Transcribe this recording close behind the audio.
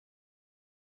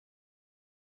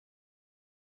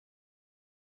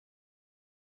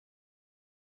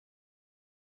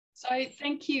So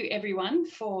thank you everyone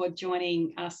for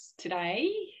joining us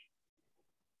today.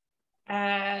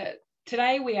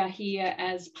 Today we are here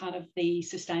as part of the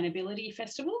Sustainability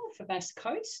Festival for Bass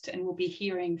Coast, and we'll be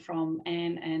hearing from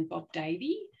Anne and Bob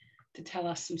Davie to tell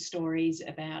us some stories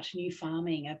about new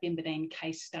farming, a Bimbadeen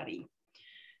case study.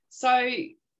 So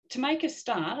to make a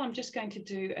start, I'm just going to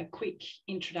do a quick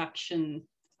introduction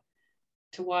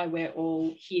to why we're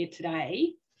all here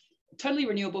today. Totally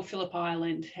Renewable Phillip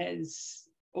Island has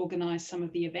organised some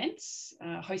of the events,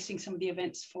 hosting some of the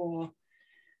events for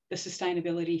the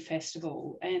Sustainability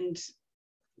Festival. And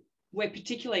we're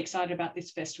particularly excited about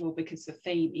this festival because the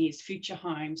theme is Future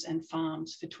Homes and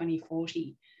Farms for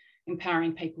 2040,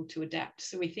 empowering people to adapt.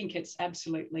 So we think it's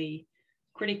absolutely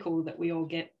critical that we all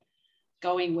get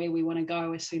going where we want to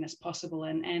go as soon as possible.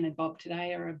 And Anne and Bob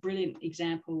today are a brilliant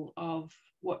example of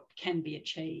what can be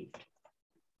achieved.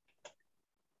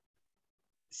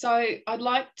 So I'd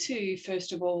like to,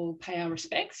 first of all, pay our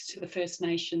respects to the First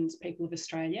Nations people of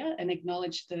Australia and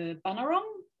acknowledge the Bunurong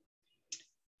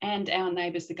and our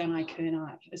neighbours, the Gunai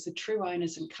Kurnai, as the true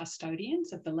owners and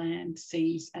custodians of the land,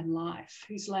 seas and life,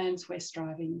 whose lands we're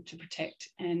striving to protect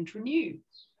and renew.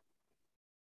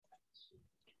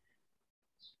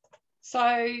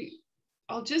 So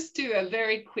I'll just do a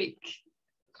very quick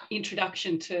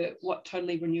introduction to what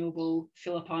Totally Renewable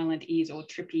Phillip Island is, or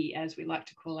TRPI as we like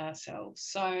to call ourselves.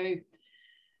 So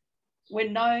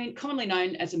we're commonly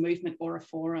known as a movement or a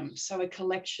forum, so a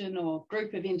collection or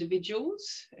group of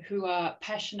individuals who are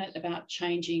passionate about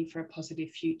changing for a positive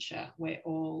future. We're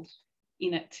all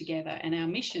in it together, and our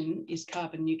mission is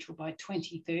carbon neutral by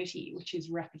 2030, which is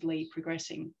rapidly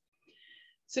progressing.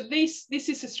 So this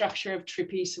is the structure of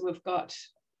TRPI. So we've got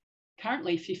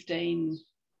currently 15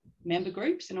 member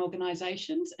groups and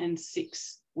organisations and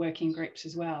 6 working groups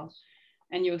as well.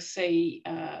 And you'll see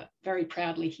very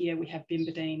proudly here we have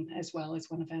Bimbadeen as well as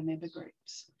one of our member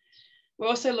groups. We're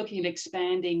also looking at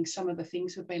expanding some of the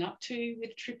things we've been up to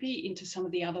with TRPI into some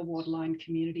of the other waterline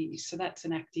communities. So that's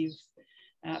an active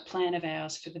plan of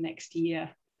ours for the next year,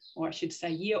 or I should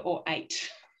say year or 8.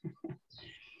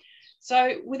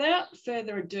 So without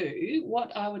further ado,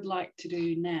 what I would like to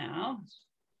do now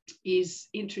is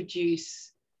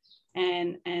introduce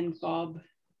Anne and Bob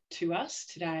to us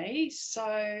today.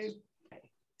 So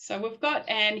we've got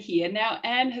Anne here. Now,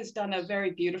 Anne has done a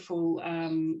very beautiful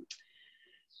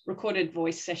recorded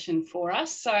voice session for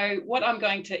us. So what I'm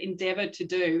going to endeavour to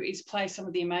do is play some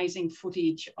of the amazing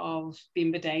footage of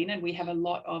Bimbadeen, and we have a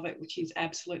lot of it, which is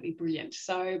absolutely brilliant.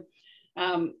 So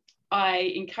I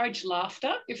encourage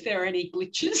laughter if there are any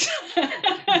glitches,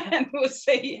 and we'll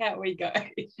see how we go.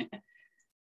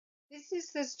 This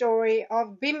is the story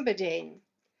of Bimbadeen.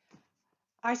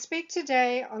 I speak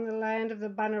today on the land of the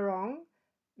Bunurong,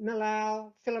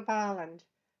 Malau, Phillip Island.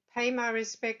 Pay my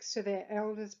respects to their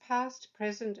elders past,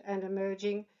 present and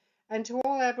emerging, and to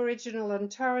all Aboriginal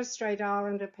and Torres Strait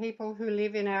Islander people who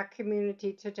live in our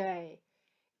community today.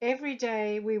 Every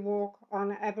day we walk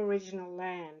on Aboriginal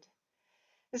land.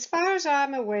 As far as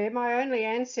I'm aware, my only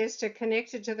ancestor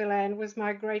connected to the land was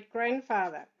my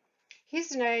great-grandfather.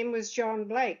 His name was John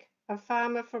Blake, a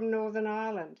farmer from Northern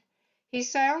Ireland. He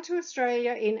sailed to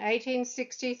Australia in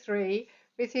 1863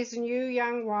 with his new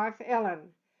young wife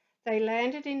Ellen. They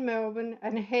landed in Melbourne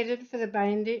and headed for the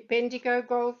Bendigo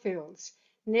goldfields,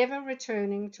 never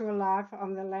returning to a life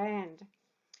on the land.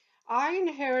 I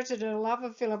inherited a love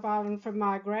of Phillip Island from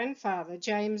my grandfather,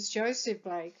 James Joseph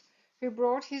Blake, who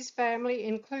brought his family,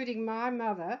 including my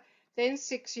mother, then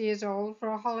 6 years old, for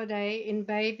a holiday in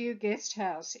Bayview Guest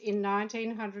House in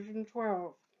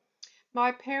 1912.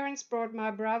 My parents brought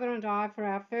my brother and I for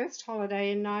our first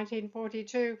holiday in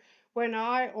 1942, when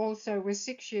I also was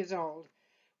 6 years old.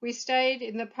 We stayed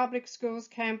in the public schools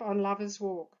camp on Lovers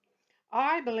Walk.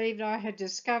 I believed I had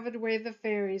discovered where the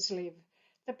fairies live.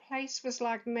 The place was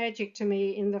like magic to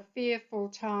me in the fearful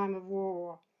time of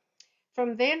war.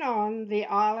 From then on, the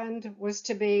island was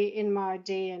to be in my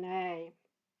DNA.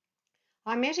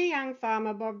 I met a young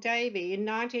farmer, Bob Davie, in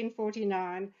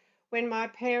 1949 when my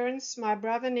parents, my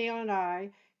brother Neil and I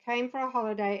came for a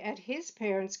holiday at his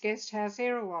parents' guest house,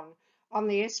 Erewhon, on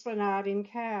the Esplanade in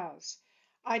Cowes.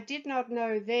 I did not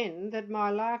know then that my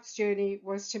life's journey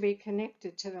was to be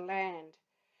connected to the land.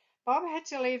 Bob had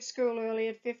to leave school early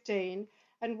at 15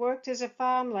 and worked as a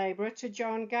farm labourer to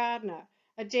John Gardner,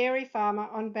 a dairy farmer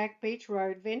on Back Beach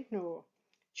Road, Ventnor.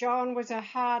 John was a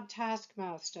hard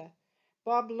taskmaster.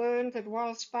 Bob learned that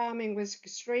whilst farming was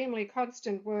extremely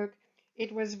constant work,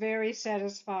 it was very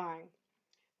satisfying.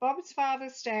 Bob's father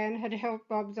Stan had helped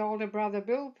Bob's older brother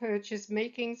Bill purchase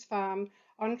Meeking's farm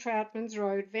on Troutman's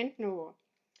Road, Ventnor.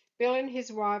 Bill and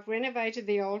his wife renovated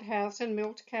the old house and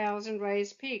milked cows and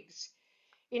raised pigs.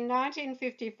 In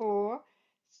 1954,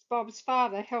 Bob's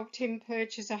father helped him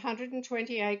purchase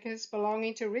 120 acres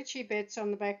belonging to Richie Betts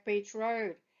on the Back Beach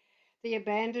Road. The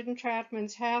abandoned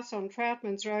Troutman's house on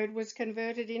Troutman's Road was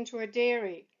converted into a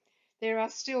dairy. There are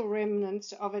still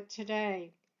remnants of it today.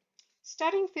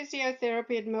 Studying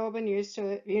physiotherapy at Melbourne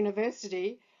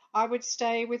University, I would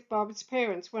stay with Bob's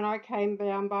parents when I came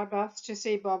down by bus to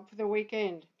see Bob for the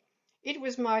weekend. It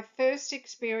was my first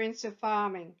experience of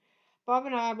farming. Bob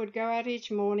and I would go out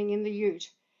each morning in the ute.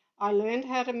 I learned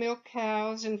how to milk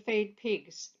cows and feed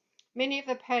pigs. Many of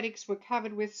the paddocks were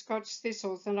covered with Scotch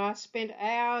thistles, and I spent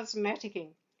hours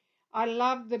maticking. I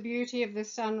loved the beauty of the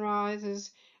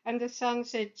sunrises and the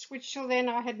sunsets, which till then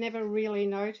I had never really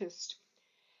noticed.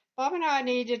 Bob and I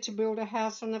needed to build a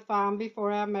house on the farm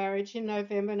before our marriage in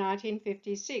November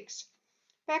 1956.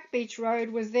 Back Beach Road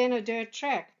was then a dirt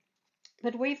track,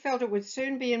 but we felt it would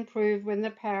soon be improved when the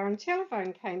power and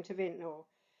telephone came to Ventnor.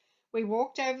 We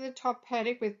walked over the top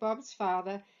paddock with Bob's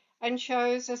father and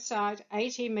chose a site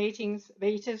 80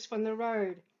 metres from the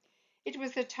road. It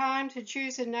was the time to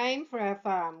choose a name for our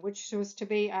farm, which was to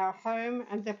be our home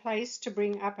and the place to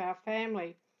bring up our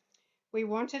family. We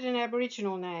wanted an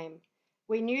Aboriginal name.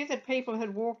 We knew that people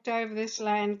had walked over this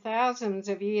land thousands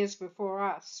of years before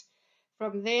us.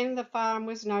 From then the farm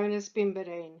was known as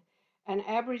Bimbadeen, an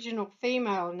Aboriginal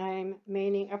female name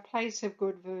meaning a place of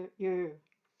good view.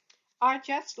 I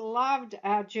just loved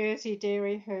our Jersey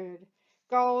dairy herd.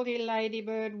 Goldie,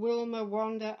 Ladybird, Wilma,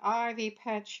 Wanda, Ivy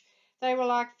Patch, they were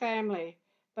like family.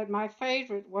 But my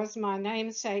favourite was my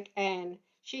namesake Anne.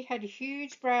 She had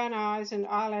huge brown eyes and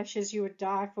eyelashes you would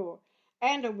die for,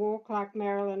 and a walk like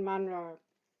Marilyn Monroe.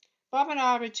 Bob and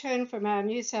I returned from our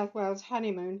New South Wales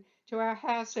honeymoon to our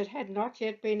house that had not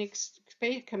yet been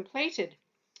completed.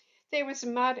 There was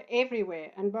mud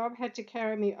everywhere, and Bob had to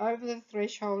carry me over the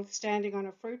threshold standing on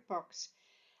a fruit box.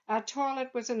 Our toilet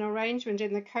was an arrangement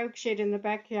in the coke shed in the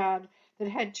backyard that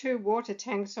had 2 water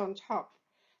tanks on top.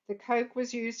 The coke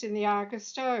was used in the Argus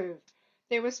stove.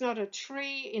 There was not a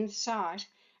tree in sight,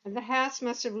 and the house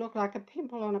must have looked like a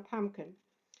pimple on a pumpkin.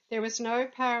 There was no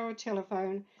power or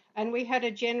telephone, and we had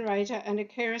a generator and a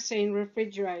kerosene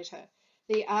refrigerator.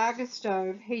 The Argus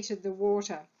stove heated the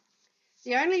water.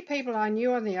 The only people I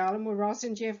knew on the island were Ros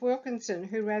and Jeff Wilkinson,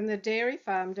 who ran the dairy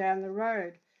farm down the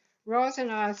road. Ros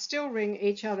and I still ring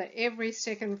each other every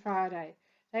second Friday.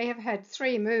 They have had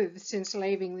 3 moves since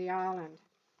leaving the island.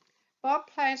 Bob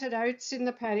planted oats in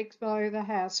the paddocks below the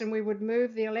house, and we would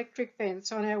move the electric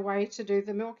fence on our way to do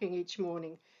the milking each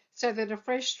morning, so that a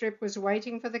fresh strip was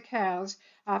waiting for the cows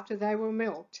after they were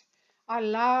milked. I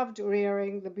loved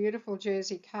rearing the beautiful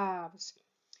Jersey calves.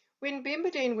 When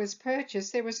Bimbadeen was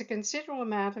purchased, there was a considerable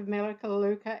amount of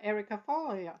Melaleuca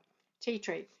ericofolia tea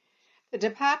tree. The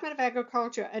Department of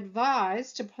Agriculture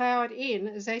advised to plough it in,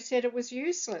 as they said it was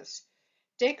useless.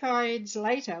 Decades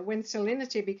later, when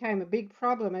salinity became a big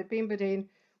problem at Bimbadeen,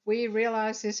 we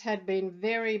realised this had been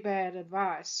very bad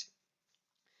advice.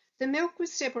 The milk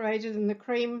was separated and the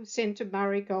cream sent to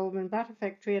Murray Goulburn Butter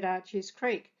Factory at Archie's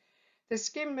Creek. The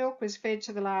skim milk was fed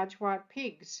to the large white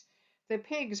pigs. The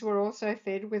pigs were also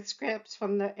fed with scraps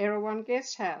from the Erewhon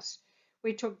guest house.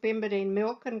 We took Bimbadeen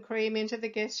milk and cream into the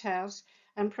guest house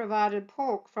and provided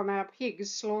pork from our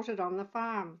pigs slaughtered on the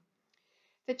farm.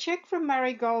 The cheque from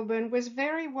Murray Goulburn was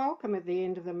very welcome at the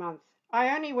end of the month.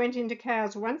 I only went into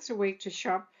cows once a week to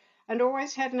shop and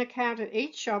always had an account at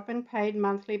each shop and paid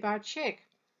monthly by cheque.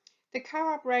 The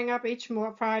co-op rang up each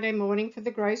Friday morning for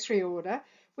the grocery order,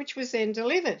 which was then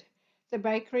delivered. The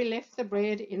bakery left the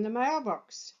bread in the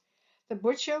mailbox. The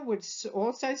butcher would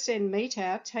also send meat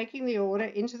out, taking the order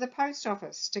into the post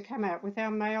office to come out with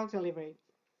our mail delivery.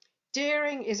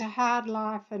 Dairying is a hard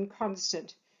life and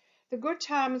constant. The good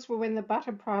times were when the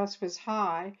butter price was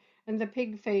high and the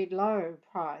pig feed low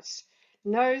price.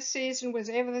 No season was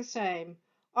ever the same,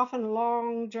 often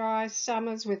long, dry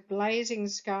summers with blazing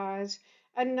skies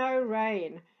and no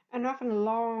rain, and often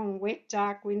long, wet,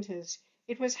 dark winters.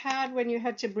 It was hard when you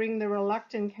had to bring the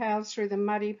reluctant cows through the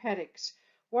muddy paddocks.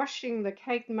 Washing the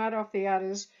caked mud off the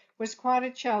udders was quite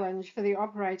a challenge for the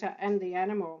operator and the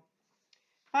animal.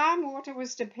 Farm water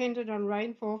was dependent on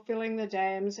rainfall filling the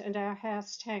dams and our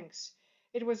house tanks.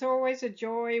 It was always a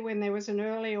joy when there was an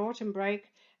early autumn break,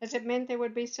 as it meant there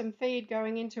would be some feed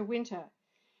going into winter.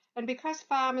 And because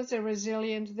farmers are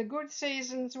resilient, the good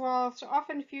seasons, whilst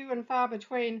often few and far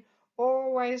between,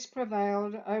 always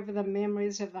prevailed over the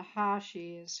memories of the harsh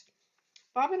years.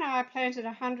 Bob and I planted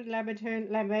 100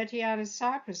 Lambertiana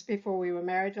cypress before we were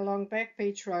married along Back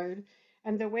Beach Road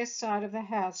and the west side of the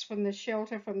house from the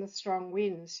shelter from the strong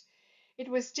winds. It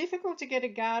was difficult to get a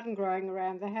garden growing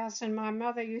around the house, and my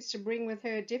mother used to bring with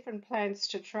her different plants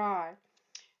to try.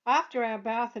 After our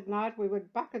bath at night, we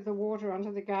would bucket the water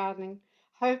onto the gardening,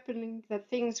 hoping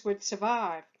that things would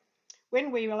survive.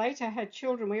 When we later had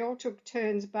children, we all took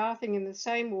turns bathing in the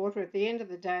same water at the end of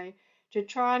the day to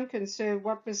try and conserve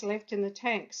what was left in the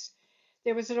tanks.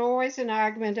 There was always an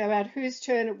argument about whose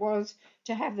turn it was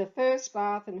to have the first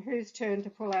bath and whose turn to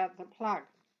pull out the plug.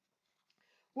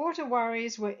 Water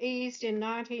worries were eased in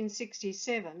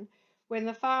 1967 when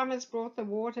the farmers brought the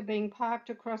water being piped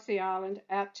across the island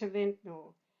out to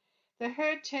Ventnor. The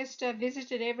herd tester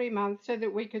visited every month so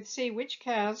that we could see which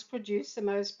cows produced the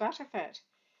most butterfat.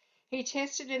 He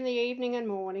tested in the evening and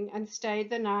morning and stayed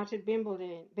the night at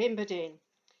Bimbadeen.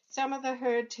 Some of the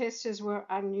herd testers were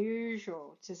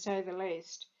unusual, to say the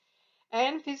least.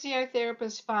 Anne,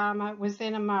 physiotherapist farmer, was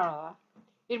then a mother.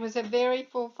 It was a very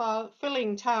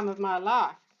fulfilling time of my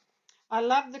life. I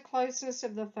loved the closeness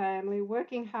of the family,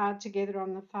 working hard together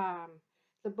on the farm.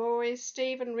 The boys,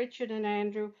 Stephen, Richard and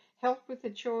Andrew, helped with the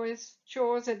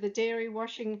chores at the dairy,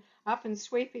 washing up and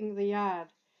sweeping the yard.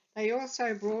 They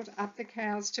also brought up the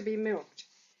cows to be milked.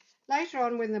 Later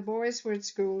on, when the boys were at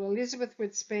school, Elizabeth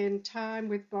would spend time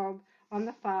with Bob on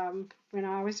the farm when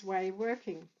I was away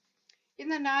working. In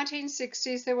the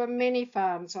 1960s, there were many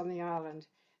farms on the island.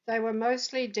 They were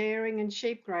mostly dairying and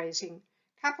sheep grazing.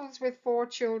 Couples with 4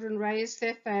 children raised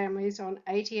their families on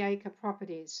 80-acre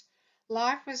properties.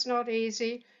 Life was not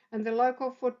easy, and the local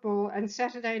football and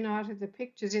Saturday night of the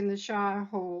pictures in the Shire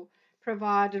Hall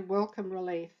provided welcome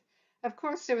relief. Of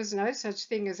course, there was no such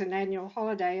thing as an annual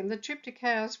holiday, and the trip to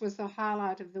Cowes was the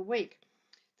highlight of the week.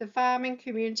 The farming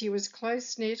community was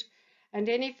close-knit, and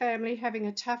any family having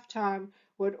a tough time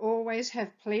would always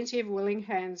have plenty of willing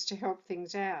hands to help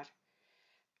things out.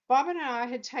 Bob and I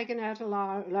had taken out a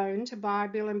loan to buy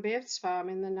Bill and Bev's farm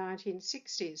in the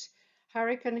 1960s.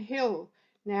 Hurricane Hill,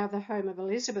 now the home of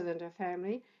Elizabeth and her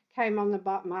family, came on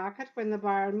the market when the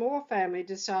Byron Moore family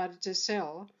decided to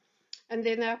sell, and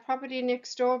then our property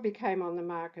next door became on the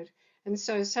market, and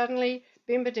so suddenly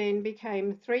Bimbadeen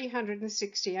became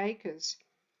 360 acres.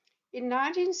 In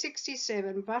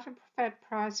 1967, butterfat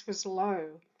price was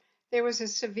low. There was a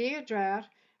severe drought,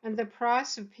 and the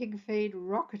price of pig feed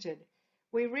rocketed.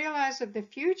 We realised that the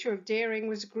future of dairying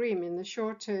was grim in the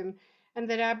short term and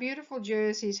that our beautiful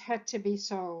jerseys had to be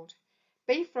sold.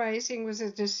 Beef raising was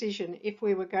a decision if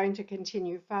we were going to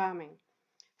continue farming.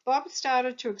 Bob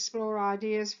started to explore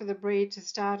ideas for the breed to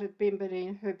start at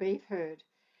Bimbadeen, her beef herd.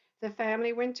 The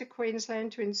family went to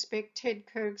Queensland to inspect Ted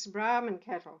Kirk's Brahman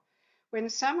cattle. When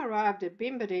some arrived at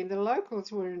Bimbadeen, the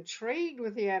locals were intrigued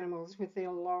with the animals with their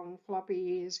long,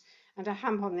 floppy ears and a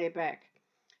hump on their back.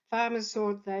 Farmers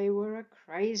thought they were a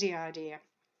crazy idea.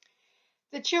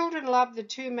 The children loved the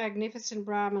 2 magnificent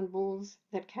Brahman bulls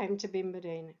that came to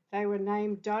Bimbadeen. They were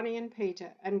named Donnie and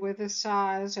Peter and were the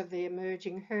sires of the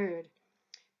emerging herd.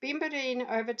 Bimbadeen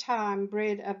over time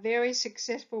bred a very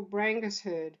successful Brangus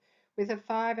herd with a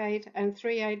 5/8 and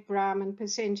 3/8 Brahman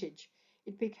percentage.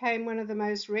 It became one of the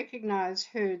most recognised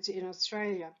herds in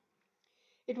Australia.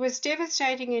 It was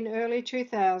devastating in early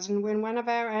 2000 when one of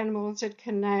our animals at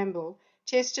Canamble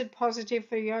tested positive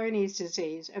for Johne's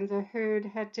disease and the herd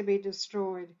had to be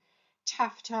destroyed.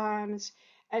 Tough times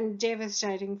and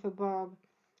devastating for Bob.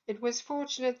 It was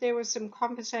fortunate there was some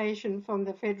compensation from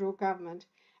the federal government,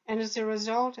 and as a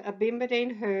result, a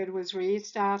Bimbadeen herd was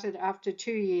restarted after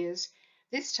 2 years,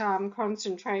 this time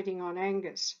concentrating on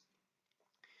Angus.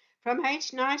 From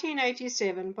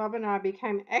 1987, Bob and I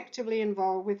became actively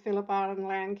involved with Phillip Island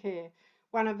Landcare,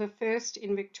 one of the first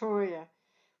in Victoria.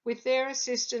 With their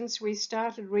assistance, we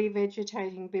started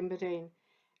revegetating Bimbadeen.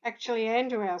 Actually,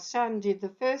 Andrew, our son, did the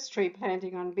first tree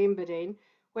planting on Bimbadeen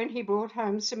when he brought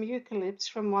home some eucalypts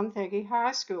from Wonthaggi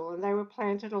High School, and they were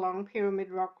planted along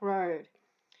Pyramid Rock Road.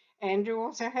 Andrew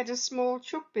also had a small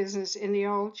chook business in the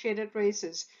old shed at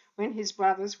Reese's when his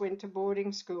brothers went to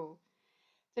boarding school.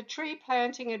 The tree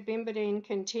planting at Bimbadeen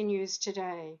continues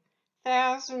today.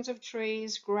 Thousands of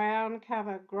trees, ground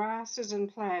cover, grasses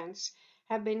and plants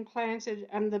have been planted,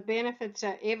 and the benefits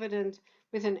are evident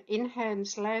with an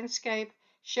enhanced landscape,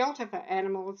 shelter for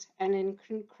animals and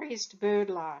increased bird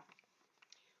life.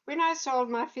 When I sold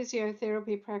my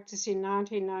physiotherapy practice in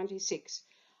 1996,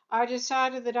 I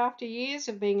decided that after years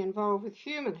of being involved with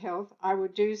human health, I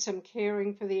would do some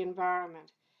caring for the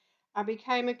environment. I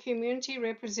became a community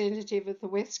representative at the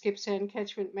West Gippsland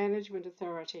Catchment Management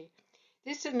Authority.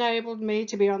 This enabled me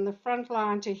to be on the front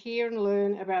line to hear and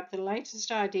learn about the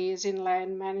latest ideas in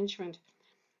land management.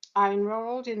 I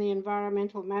enrolled in the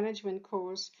environmental management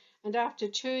course, and after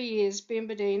 2 years,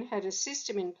 Bimbadeen had a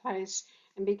system in place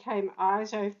and became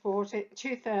ISO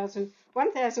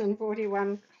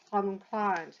 1041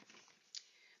 compliant.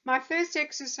 My first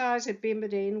exercise at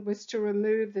Bimbadeen was to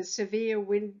remove the severe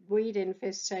weed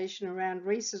infestation around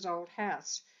Reese's old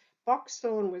house.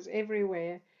 Boxthorn was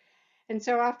everywhere, and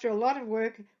so after a lot of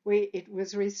work it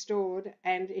was restored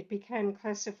and it became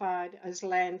classified as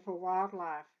land for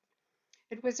wildlife.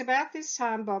 It was about this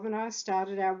time Bob and I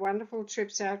started our wonderful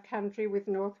trips out country with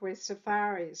Northwest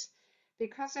Safaris.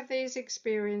 Because of these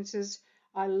experiences,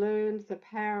 I learned the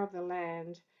power of the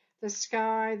land, the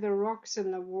sky, the rocks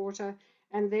and the water,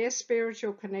 and their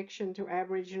spiritual connection to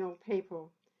Aboriginal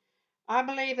people. I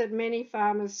believe that many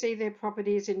farmers see their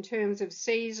properties in terms of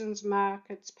seasons,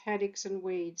 markets, paddocks and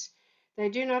weeds. They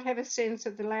do not have a sense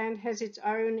that the land has its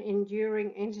own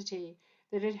enduring entity,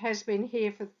 that it has been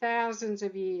here for thousands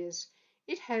of years.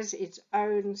 It has its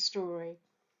own story.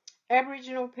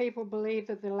 Aboriginal people believe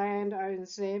that the land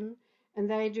owns them and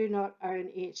they do not own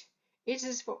it. It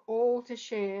is for all to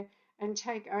share and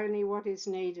take only what is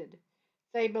needed.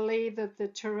 They believe that the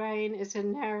terrain is a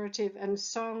narrative and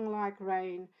song like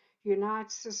rain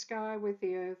unites the sky with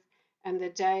the earth and the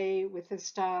day with the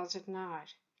stars at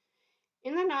night.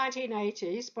 In the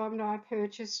 1980s, Bob and I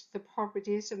purchased the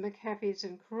properties of McAfee's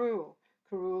and Carrul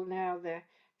now the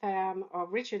farm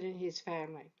of Richard and his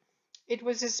family. It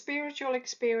was a spiritual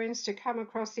experience to come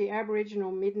across the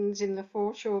Aboriginal middens in the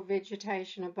foreshore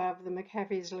vegetation above the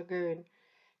McAfee's lagoon,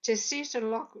 to sit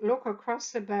and look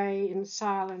across the bay in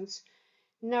silence,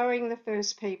 knowing the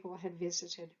first people had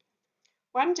visited.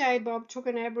 One day Bob took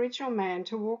an Aboriginal man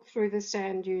to walk through the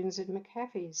sand dunes at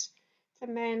McAfee's. The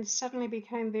man suddenly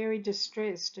became very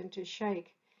distressed and to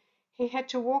shake. He had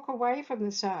to walk away from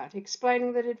the site,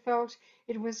 explaining that it felt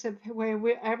it was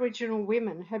where Aboriginal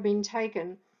women had been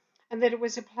taken and that it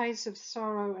was a place of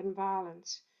sorrow and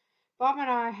violence. Bob and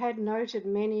I had noted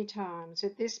many times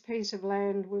that this piece of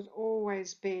land was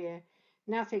always bare.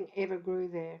 Nothing ever grew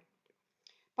there.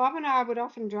 Bob and I would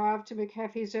often drive to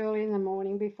McAfee's early in the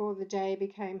morning before the day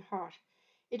became hot.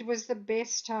 It was the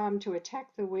best time to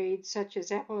attack the weeds, such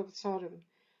as apple of Sodom.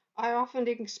 I often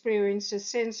experienced a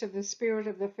sense of the spirit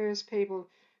of the first people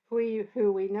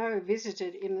who we know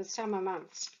visited in the summer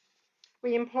months.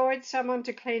 We employed someone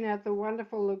to clean out the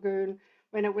wonderful lagoon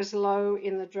when it was low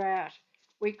in the drought.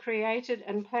 We created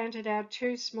and planted out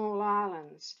 2 small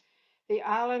islands. The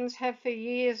islands have for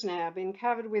years now been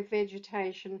covered with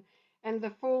vegetation, and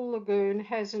the full lagoon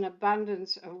has an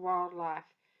abundance of wildlife.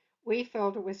 We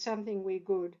felt it was something we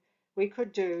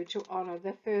could do to honour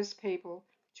the first people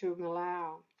to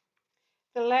Malau.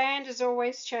 The land is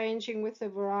always changing with the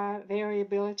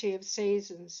variability of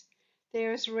seasons.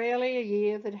 There is rarely a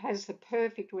year that has the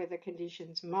perfect weather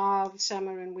conditions, mild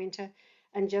summer and winter,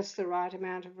 and just the right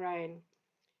amount of rain.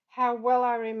 How well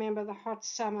I remember the hot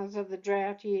summers of the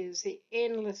drought years, the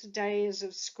endless days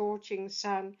of scorching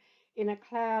sun in a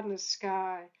cloudless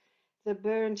sky, the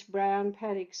burnt brown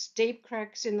paddocks, deep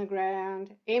cracks in the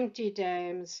ground, empty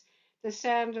dams, the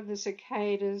sound of the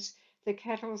cicadas, the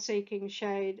cattle seeking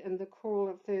shade, and the call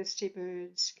of thirsty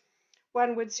birds.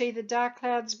 One would see the dark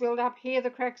clouds build up, hear the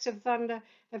cracks of thunder,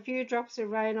 a few drops of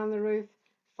rain on the roof,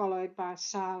 followed by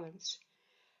silence.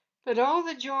 But oh,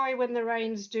 the joy when the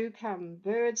rains do come.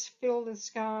 Birds fill the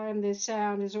sky and their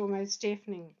sound is almost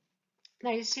deafening.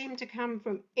 They seem to come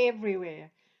from everywhere.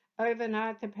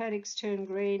 Overnight the paddocks turn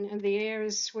green and the air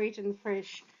is sweet and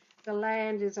fresh. The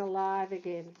land is alive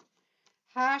again.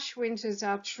 Harsh winters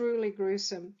are truly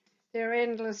gruesome. They're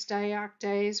endless dark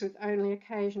days with only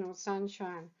occasional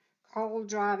sunshine. Cold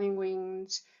driving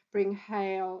winds bring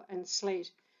hail and sleet.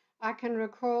 I can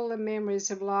recall the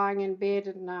memories of lying in bed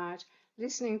at night,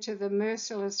 listening to the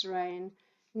merciless rain,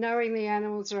 knowing the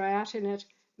animals are out in it,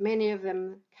 many of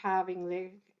them carving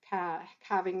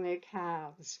their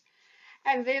calves.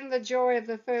 And then the joy of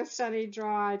the first sunny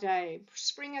dry day.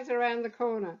 Spring is around the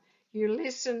corner. You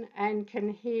listen and can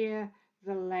hear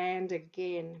the land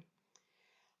again.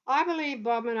 I believe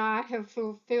Bob and I have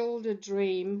fulfilled a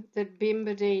dream that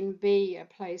Bimbadeen be a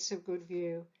place of good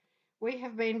view. We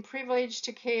have been privileged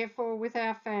to care for with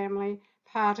our family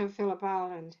part of Phillip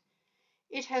Island.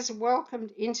 It has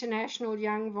welcomed international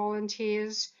young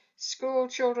volunteers. School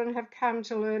children have come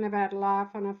to learn about life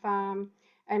on a farm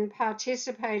and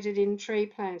participated in tree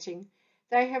planting.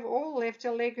 They have all left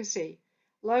a legacy.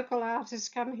 Local artists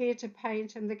come here to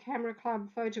paint and the camera club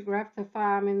photograph the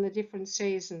farm in the different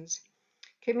seasons.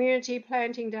 Community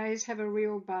planting days have a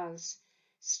real buzz.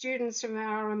 Students from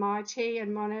RMIT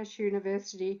and Monash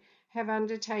University have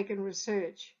undertaken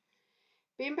research.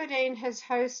 Bimbadeen has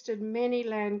hosted many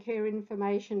land care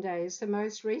information days, the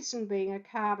most recent being a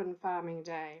carbon farming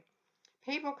day.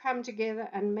 People come together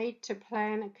and meet to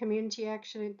plan a community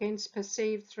action against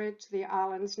perceived threat to the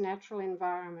island's natural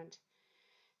environment.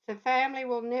 The family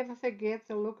will never forget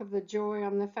the look of the joy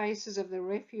on the faces of the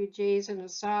refugees and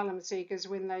asylum seekers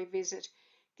when they visit,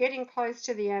 getting close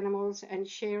to the animals and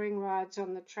sharing rides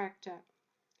on the tractor.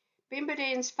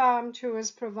 Bimbadeen's farm tours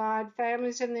provide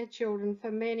families and their children for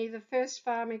many the first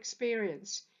farm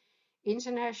experience.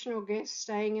 International guests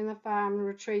staying in the farm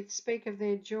retreats speak of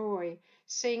their joy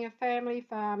seeing a family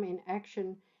farm in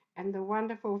action and the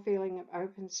wonderful feeling of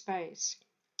open space.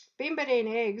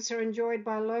 Bimbadeen eggs are enjoyed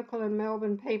by local and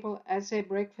Melbourne people as their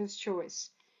breakfast choice.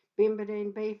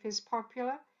 Bimbadeen beef is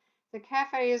popular. The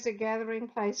cafe is a gathering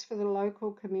place for the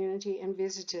local community and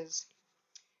visitors.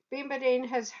 Bimbadeen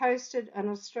has hosted an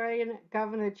Australian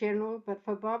Governor-General, but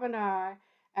for Bob and I,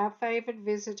 our favourite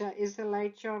visitor is the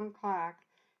late John Clark,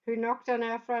 who knocked on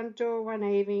our front door one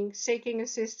evening seeking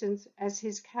assistance as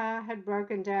his car had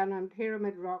broken down on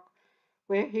Pyramid Rock,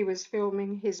 where he was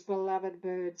filming his beloved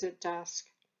birds at dusk.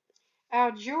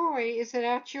 Our joy is that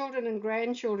our children and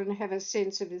grandchildren have a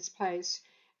sense of this place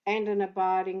and an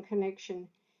abiding connection.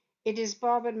 It is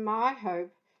Bob and my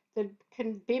hope that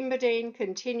Bimbadeen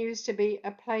continues to be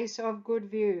a place of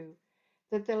good view,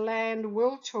 that the land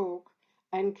will talk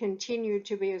and continue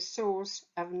to be a source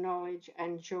of knowledge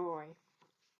and joy.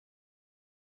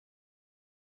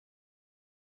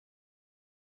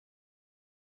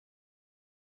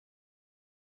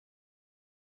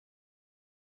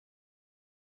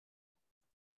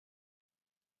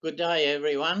 Good day,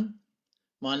 everyone.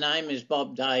 My name is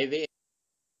Bob Davie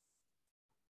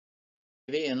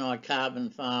and I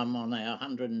carbon farm on our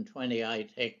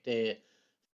 128 hectare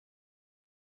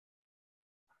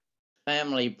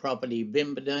family property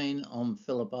Bimbadeen on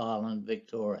Phillip Island,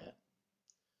 Victoria.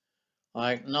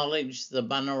 I acknowledge the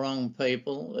Bunurong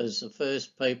people as the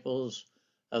first peoples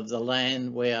of the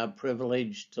land we are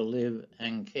privileged to live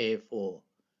and care for.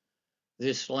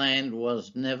 This land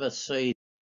was never ceded.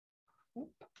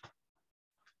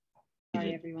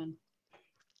 Sorry, everyone.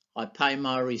 I pay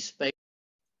my respects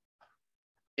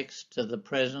to the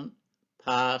present,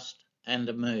 past and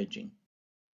emerging.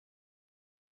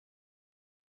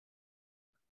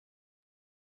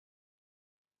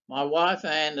 My wife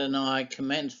Anne and I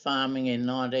commenced farming in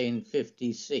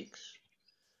 1956,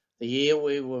 the year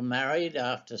we were married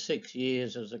after 6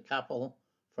 years as a couple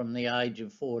from the age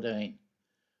of 14.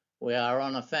 We are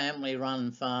on a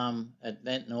family-run farm at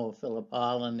Ventnor, Phillip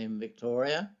Island in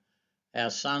Victoria. Our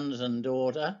sons and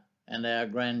daughter and our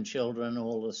grandchildren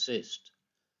all assist.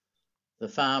 The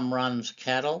farm runs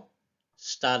cattle,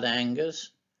 stud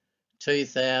Angus,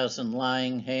 2,000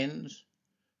 laying hens,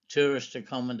 tourist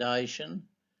accommodation,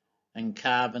 and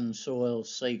carbon soil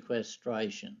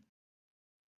sequestration.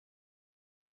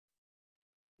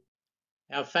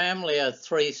 Our family are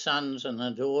 3 sons and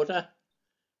a daughter,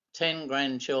 10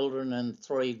 grandchildren and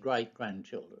 3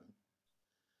 great-grandchildren.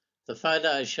 The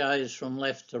photo shows from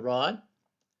left to right: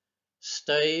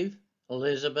 Steve,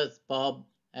 Elizabeth, Bob,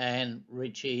 Anne,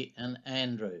 Richie and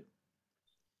Andrew.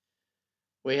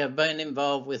 We have been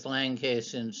involved with Landcare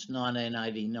since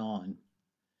 1989.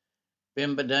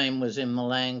 Bimbadeen was in the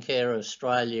Landcare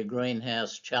Australia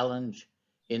Greenhouse Challenge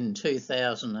in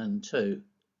 2002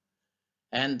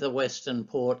 and the Western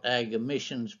Port Ag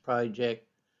Emissions Project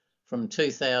from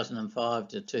 2005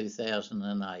 to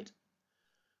 2008.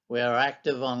 We are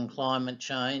active on climate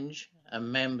change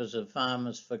and members of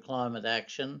Farmers for Climate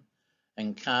Action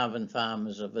and Carbon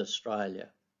Farmers of Australia.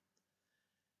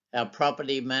 Our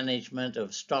property management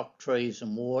of stock, trees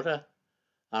and water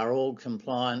are all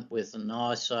compliant with an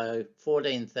ISO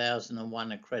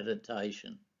 14001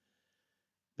 accreditation.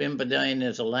 Bimbadeen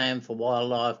is a land for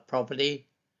wildlife property.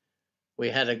 We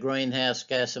had a greenhouse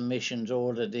gas emissions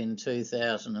audit in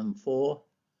 2004.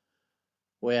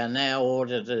 We are now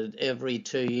audited every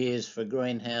 2 years for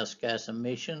greenhouse gas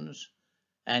emissions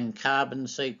and carbon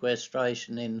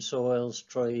sequestration in soils,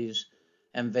 trees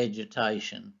and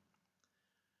vegetation.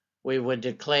 We were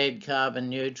declared carbon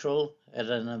neutral at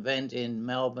an event in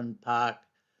Melbourne Park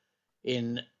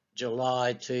in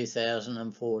July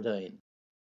 2014.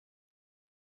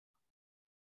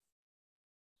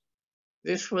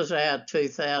 This was our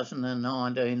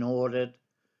 2019 audit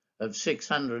of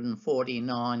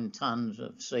 649 tonnes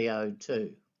of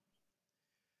CO2.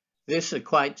 This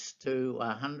equates to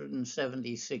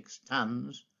 176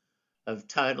 tonnes of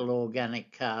total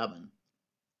organic carbon.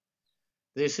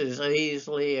 This is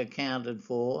easily accounted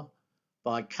for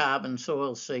by carbon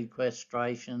soil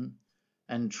sequestration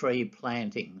and tree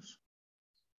plantings.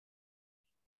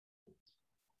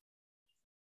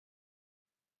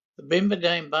 The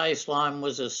Bimbadeen baseline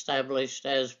was established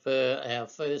as per our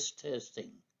first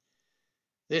testing.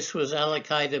 This was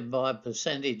allocated by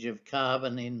percentage of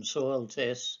carbon in soil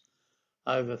tests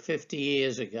over 50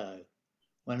 years ago,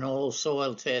 when all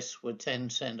soil tests were 10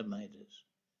 centimetres.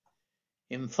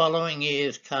 In following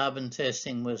years, carbon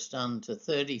testing was done to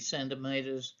 30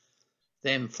 centimetres,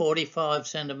 then 45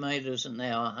 centimetres, and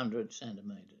now 100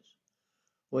 centimetres.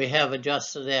 We have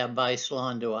adjusted our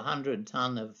baseline to 100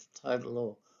 tonne of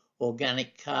total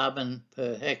organic carbon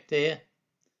per hectare.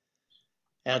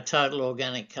 Our total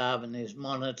organic carbon is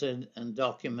monitored and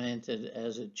documented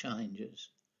as it changes.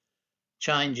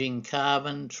 Changing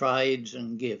carbon, trades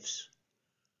and gifts.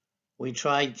 We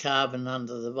trade carbon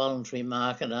under the voluntary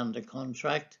market under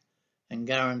contract and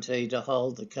guarantee to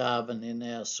hold the carbon in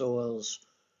our soils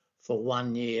for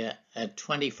 1 year at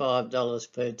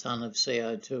 $25 per tonne of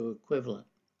CO2 equivalent.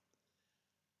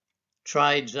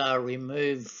 Trades are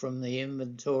removed from the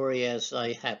inventory as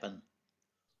they happen.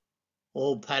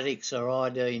 All paddocks are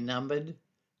ID numbered,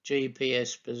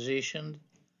 GPS positioned,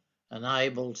 and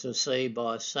able to see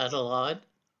by satellite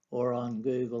or on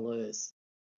Google Earth.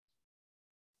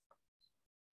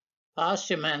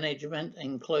 Pasture management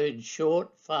includes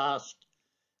short, fast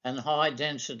and high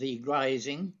density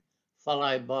grazing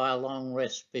followed by a long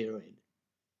rest period.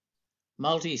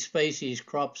 Multi-species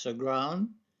crops are grown,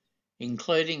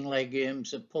 including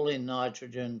legumes that pull in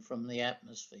nitrogen from the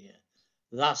atmosphere,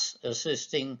 thus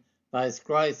assisting both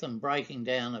growth and breaking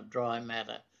down of dry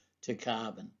matter to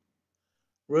carbon.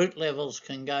 Root levels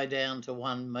can go down to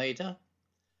 1 metre,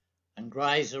 and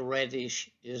grazer radish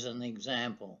is an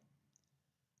example.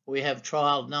 We have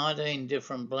trialled 19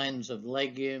 different blends of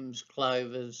legumes,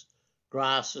 clovers,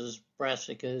 grasses,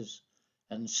 brassicas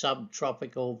and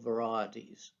subtropical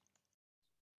varieties.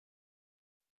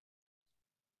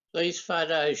 These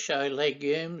photos show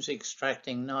legumes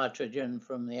extracting nitrogen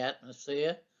from the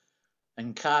atmosphere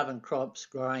and carbon crops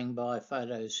growing by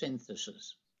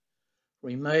photosynthesis,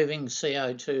 removing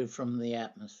CO2 from the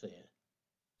atmosphere.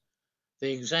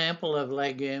 The example of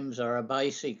legumes are a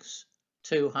Basics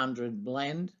 200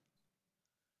 blend,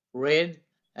 red,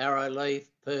 arrowleaf,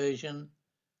 Persian,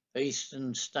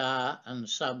 Eastern Star and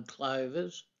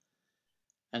subclovers,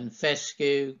 and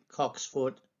fescue,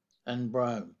 cocksfoot and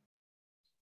brome.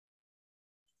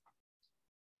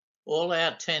 All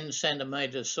our 10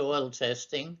 centimetre soil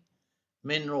testing,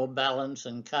 mineral balance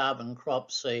and carbon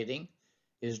crop seeding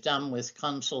is done with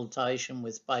consultation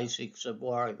with Basics of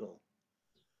Warragul.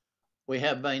 We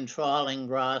have been trialling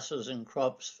grasses and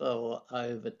crops for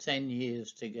over 10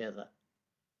 years together.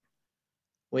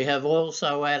 We have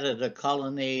also added a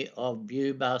colony of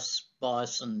bubus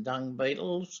bison dung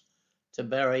beetles to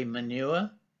bury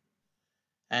manure,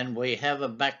 and we have a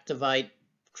Bactivate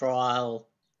trial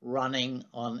running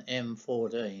on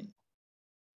M14.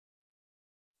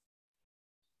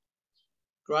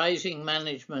 Grazing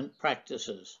management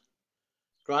practices.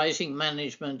 Grazing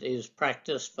management is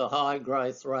practiced for high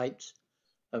growth rates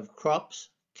of crops,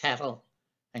 cattle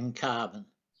and carbon,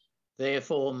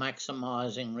 therefore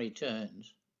maximising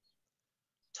returns.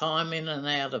 Time in and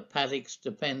out of paddocks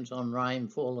depends on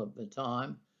rainfall at the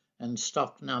time and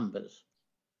stock numbers.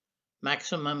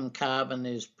 Maximum carbon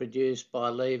is produced by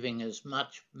leaving as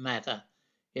much matter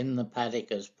in the paddock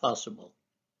as possible.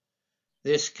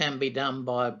 This can be done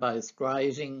by both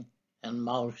grazing and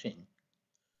mulching.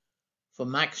 For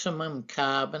maximum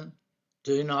carbon,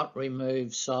 do not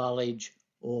remove silage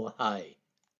or hay.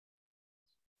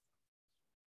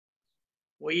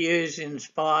 We use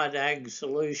Inspired Ag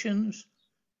Solutions,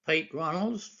 Pete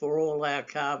Ronalds, for all our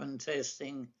carbon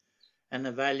testing and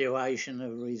evaluation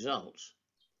of results.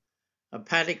 A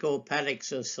paddock or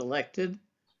paddocks are selected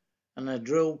and a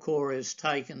drill core is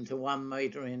taken to 1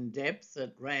 metre in depth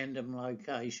at random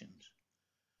locations.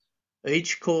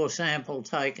 Each core sample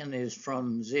taken is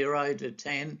from 0 to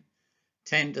 10,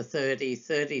 10 to 30,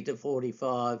 30 to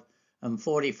 45 and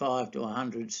 45 to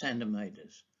 100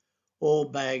 centimetres, all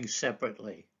bagged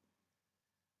separately.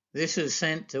 This is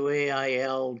sent to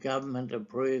EAL government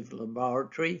approved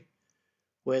laboratory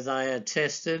where they are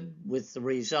tested with the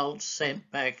results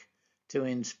sent back to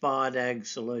Inspired Ag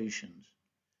Solutions.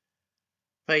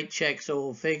 Pete checks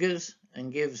all figures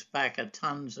and gives back a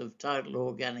tonnes of total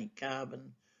organic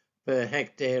carbon per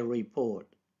hectare report.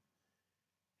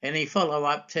 Any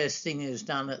follow-up testing is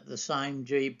done at the same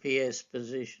GPS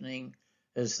positioning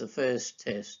as the first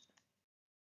test.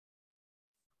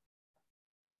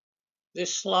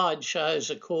 This slide shows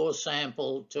a core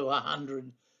sample to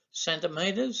 100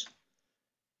 centimetres.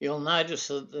 You'll notice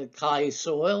that the clay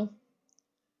soil,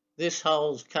 this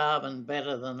holds carbon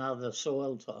better than other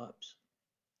soil types.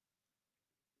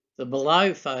 The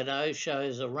below photo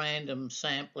shows a random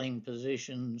sampling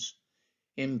positions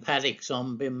in paddocks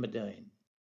on Bimbadeen.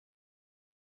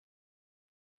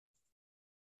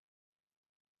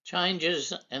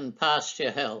 Changes in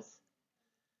pasture health.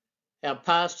 Our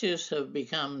pastures have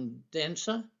become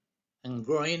denser and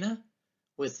greener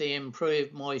with the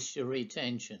improved moisture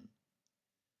retention.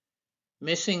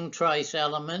 Missing trace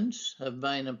elements have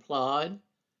been applied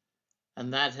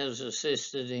and that has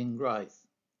assisted in growth.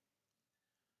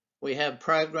 We have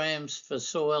programs for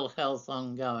soil health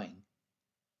ongoing.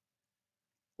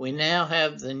 We now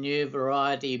have the new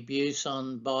variety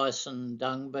Buson bison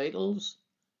dung beetles,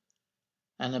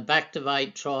 and a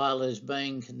Bactivate trial is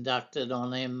being conducted on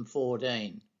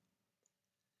M14.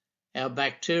 Our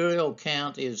bacterial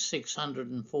count is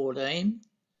 614.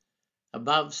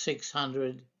 Above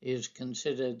 600 is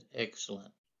considered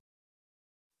excellent.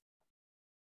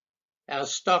 Our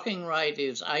stocking rate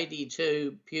is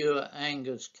 82 pure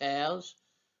Angus cows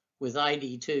with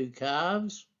 82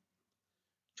 calves,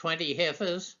 20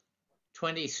 heifers,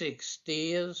 26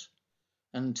 steers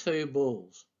and 2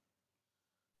 bulls.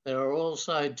 There are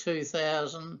also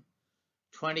 2,000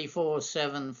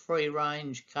 24/7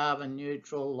 free-range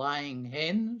carbon-neutral laying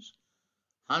hens,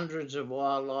 hundreds of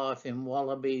wildlife in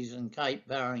wallabies and Cape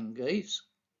Barring geese.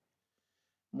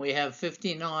 We have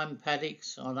 59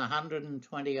 paddocks on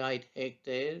 128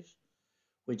 hectares,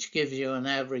 which gives you an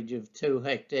average of 2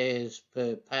 hectares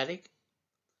per paddock.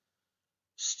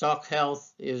 Stock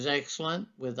health is excellent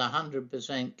with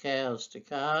 100% cows to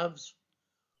calves.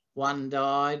 1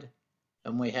 died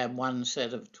and we have 1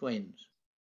 set of twins.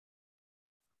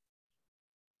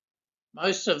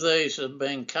 Most of these have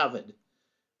been covered,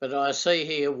 but I see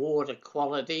here water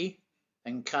quality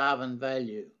and carbon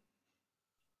value.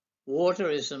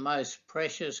 Water is the most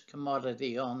precious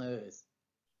commodity on earth.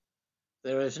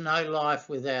 There is no life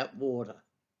without water.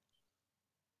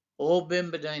 All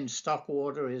Bimbadeen stock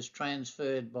water is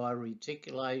transferred by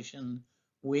reticulation,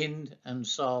 wind and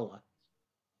solar.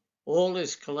 All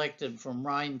is collected from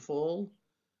rainfall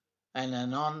and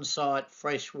an on-site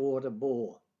freshwater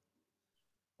bore.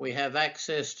 We have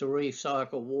access to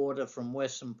recycled water from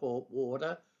Western Port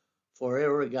Water for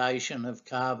irrigation of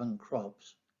carbon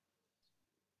crops.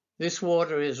 This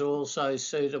water is also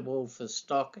suitable for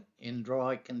stock in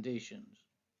dry conditions.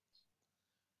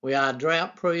 We are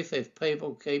drought proof if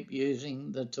people keep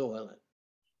using the toilet.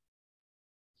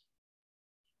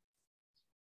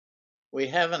 We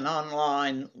have an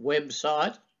online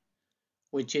website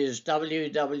which is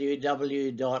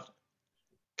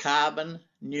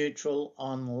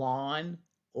www.carbonneutralonline,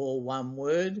 all one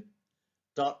word,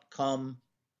 .com.au.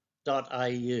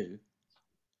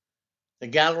 The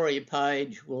gallery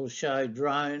page will show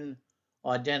drone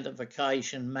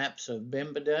identification maps of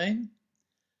Bimbadeen.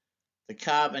 The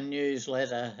Carbon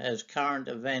newsletter has current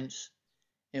events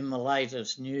in the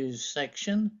latest news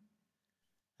section,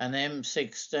 and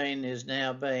M16 is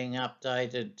now being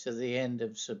updated to the end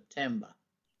of September.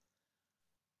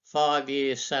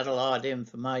 5-year satellite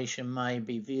information may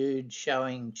be viewed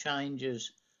showing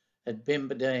changes at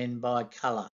Bimbadeen by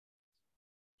colour.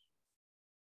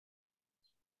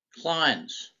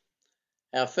 Clients.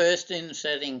 Our first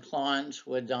in-setting clients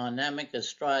were Dynamic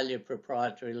Australia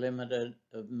Proprietary Limited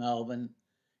of Melbourne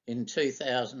in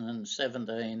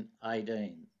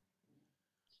 2017-18.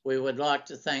 We would like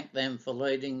to thank them for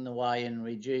leading the way in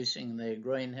reducing their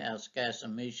greenhouse gas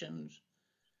emissions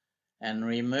and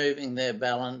removing their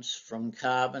balance from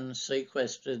carbon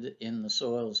sequestered in the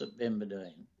soils at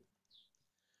Bimbadeen.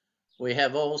 We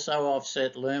have also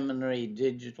offset Luminary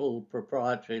Digital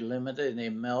Proprietary Limited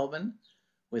in Melbourne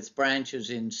with branches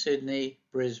in Sydney,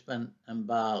 Brisbane and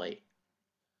Bali.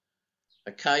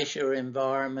 Acacia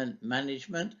Environment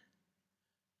Management,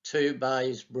 Two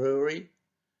Bays Brewery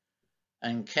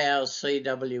and Cows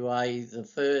CWA, the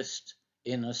first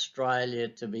in Australia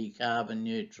to be carbon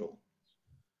neutral.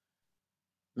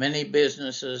 Many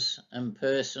businesses and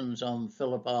persons on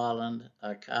Phillip Island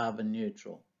are carbon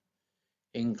neutral,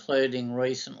 including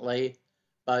recently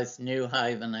both New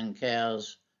Haven and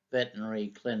Cows veterinary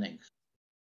clinics.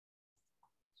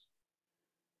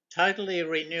 Totally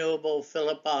Renewable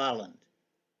Phillip Island,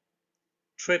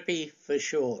 TRPI for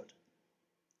short.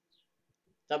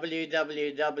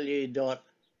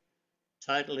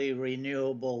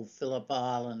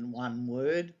 www.totallyrenewablefillipisland, one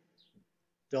word,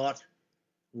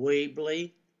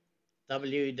 .weebly,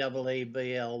 www.com.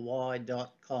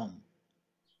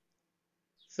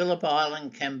 Phillip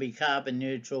Island can be carbon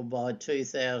neutral by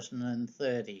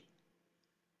 2030.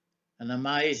 An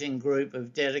amazing group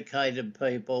of dedicated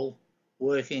people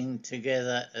working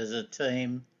together as a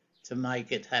team to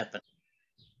make it happen.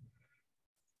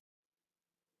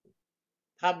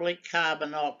 Public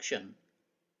carbon auction.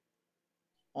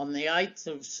 On the 8th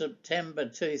of September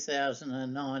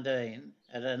 2019,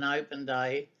 at an open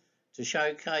day To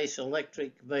showcase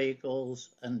electric vehicles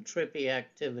and TRPI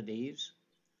activities,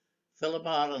 Phillip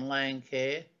Island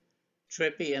Landcare,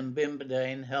 TRPI and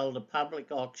Bimbadeen held a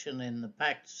public auction in the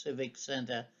Pact Civic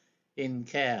Centre in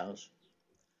Cowes.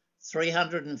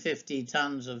 350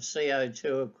 tonnes of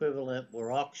CO2 equivalent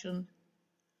were auctioned.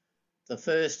 The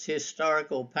first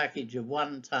historical package of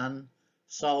 1 tonne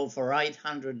sold for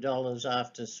 $800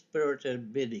 after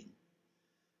spirited bidding.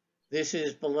 This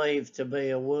is believed to be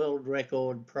a world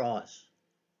record price.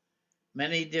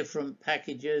 Many different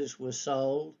packages were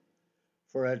sold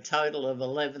for a total of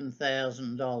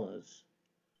 $11,000,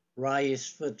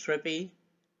 raised for TRPI.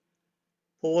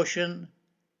 Portion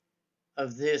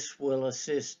of this will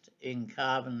assist in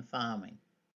carbon farming.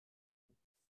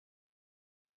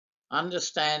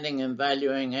 Understanding and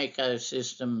valuing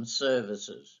ecosystem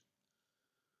services.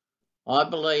 I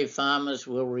believe farmers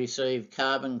will receive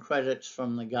carbon credits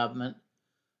from the government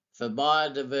for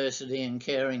biodiversity and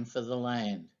caring for the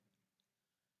land.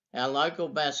 Our local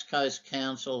Bass Coast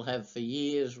Council have for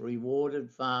years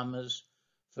rewarded farmers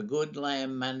for good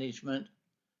land management,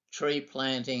 tree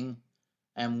planting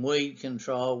and weed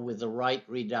control with a rate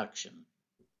reduction.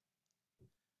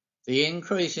 The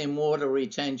increase in water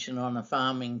retention on a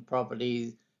farming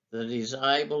property that is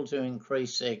able to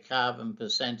increase their carbon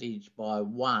percentage by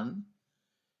 1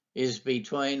 is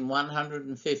between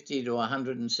 150 to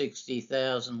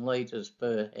 160,000 litres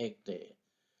per hectare,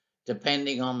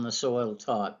 depending on the soil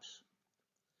types.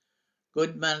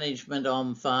 Good management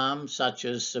on farms, such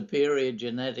as superior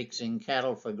genetics in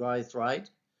cattle for growth rate,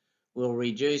 will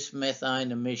reduce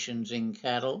methane emissions in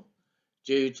cattle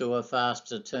due to a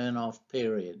faster turn-off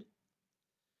period.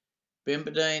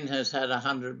 Bimbadeen has had a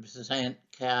 100%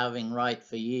 calving rate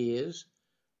for years,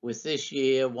 with this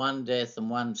year 1 death and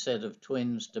 1 set of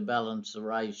twins to balance the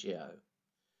ratio.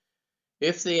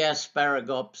 If the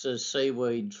Asparagopsis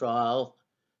seaweed trial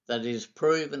that is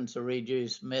proven to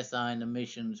reduce methane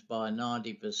emissions by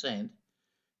 90%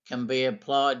 can be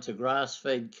applied to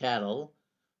grass-fed cattle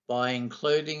by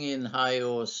including in hay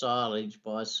or silage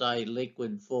by, say,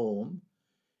 liquid form,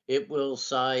 it will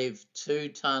save 2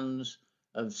 tonnes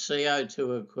of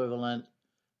CO2 equivalent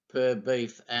per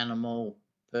beef animal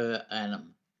per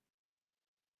annum.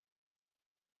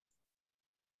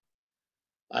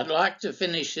 I'd like to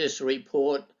finish this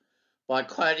report by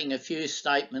quoting a few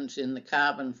statements in the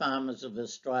Carbon Farmers of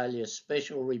Australia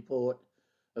Special Report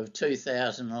of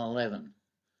 2011.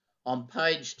 On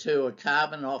page 2, a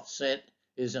carbon offset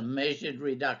is a measured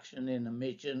reduction in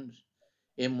emissions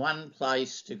in one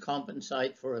place to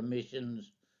compensate for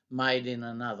emissions made in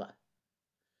another.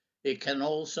 It can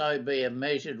also be a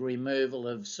measured removal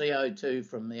of CO2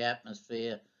 from the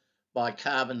atmosphere by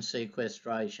carbon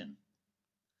sequestration.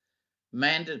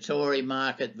 Mandatory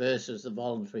market versus the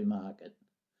voluntary market.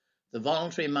 The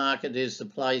voluntary market is the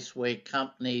place where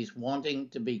companies wanting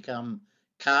to become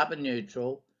carbon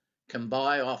neutral can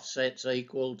buy offsets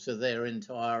equal to their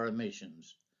entire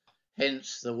emissions,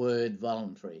 hence the word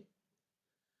voluntary.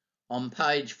 On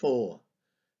page 4,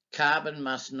 carbon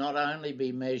must not only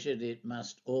be measured, it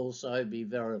must also be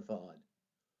verified.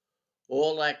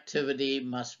 All activity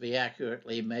must be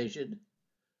accurately measured.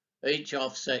 Each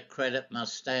offset credit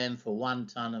must stand for 1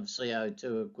 tonne of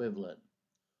CO2 equivalent.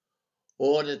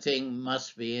 Auditing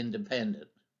must be independent.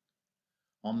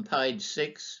 On page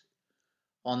 6,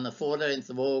 on the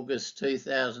 14th of August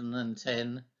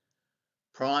 2010,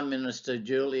 Prime Minister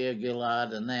Julia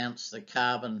Gillard announced the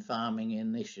Carbon Farming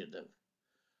Initiative,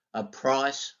 a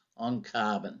price on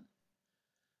carbon.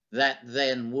 That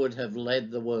then would have led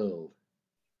the world.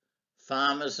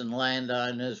 Farmers and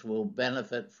landowners will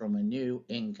benefit from a new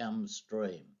income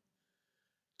stream.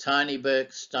 Tony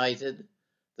Burke stated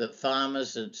that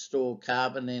farmers that store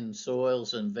carbon in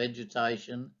soils and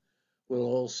vegetation will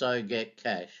also get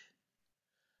cash.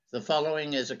 The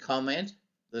following is a comment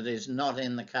that is not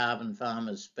in the Carbon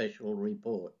Farmers Special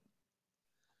Report.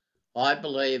 I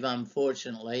believe,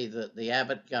 unfortunately, that the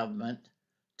Abbott government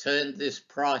turned this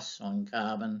price on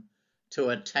carbon to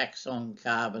a tax on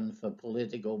carbon for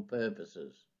political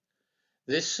purposes.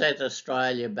 This set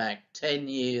Australia back 10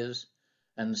 years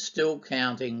and still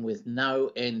counting, with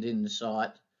no end in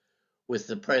sight with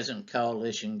the present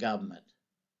coalition government.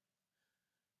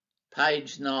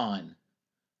 Page 9,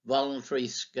 voluntary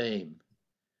scheme.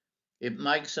 It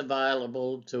makes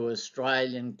available to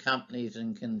Australian companies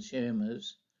and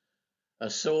consumers a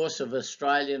source of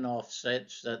Australian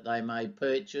offsets that they may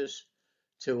purchase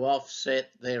to offset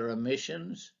their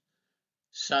emissions,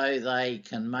 so they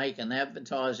can make an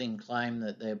advertising claim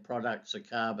that their products are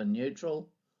carbon neutral,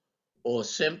 or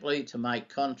simply to make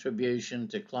contribution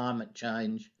to climate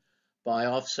change by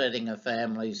offsetting a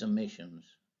family's emissions.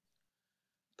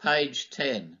 Page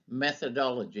 10,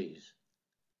 methodologies.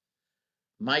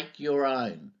 Make your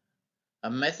own. A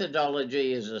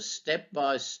methodology is a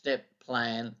step-by-step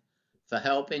plan for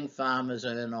helping farmers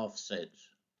earn offsets.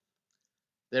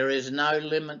 There is no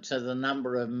limit to the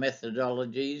number of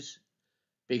methodologies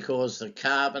because the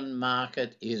carbon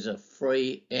market is a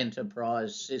free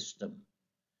enterprise system.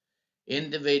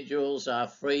 Individuals are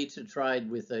free to trade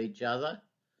with each other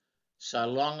so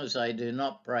long as they do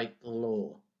not break the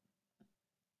law.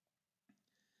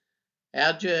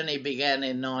 Our journey began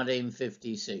in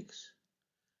 1956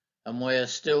 and we are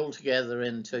still together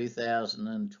in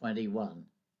 2021.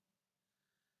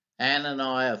 Anne and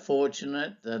I are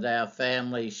fortunate that our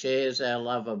family shares our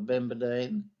love of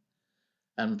Bimbadeen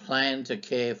and plan to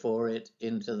care for it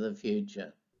into the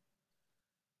future.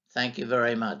 Thank you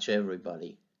very much,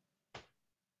 everybody.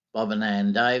 Bob and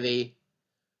Anne Davie,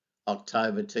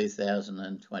 October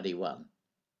 2021.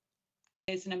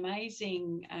 There's an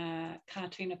amazing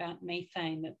cartoon about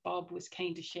methane that Bob was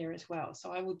keen to share as well.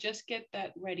 So I will just get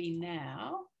that ready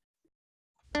now.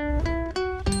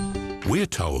 We're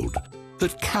told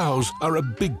that cows are a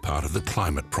big part of the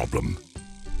climate problem.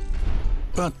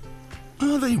 But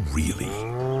are they really?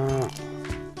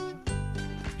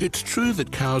 It's true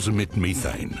that cows emit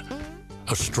methane,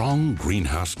 a strong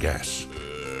greenhouse gas.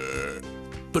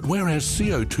 But whereas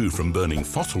CO2 from burning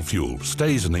fossil fuel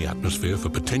stays in the atmosphere for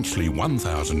potentially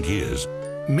 1,000 years,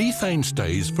 methane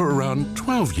stays for around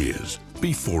 12 years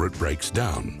before it breaks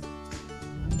down.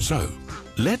 So,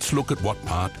 let's look at what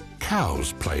part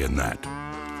cows play in that.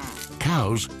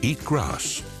 Cows eat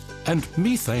grass, and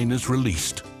methane is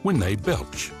released when they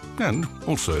belch, and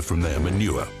also from their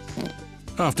manure.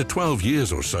 After 12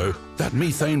 years or so, that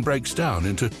methane breaks down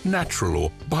into natural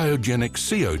or biogenic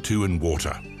CO2 in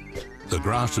water. The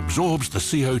grass absorbs the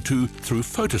CO2 through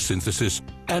photosynthesis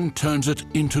and turns it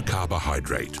into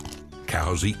carbohydrate.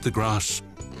 Cows eat the grass,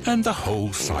 and the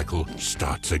whole cycle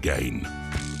starts again.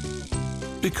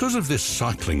 Because of this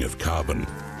cycling of carbon,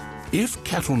 if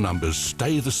cattle numbers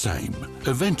stay the same,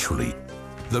 eventually,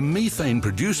 the methane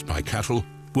produced by cattle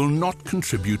will not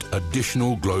contribute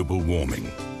additional global warming.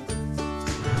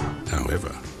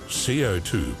 However,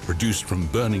 CO2 produced from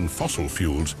burning fossil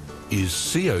fuels is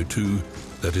CO2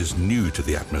 that is new to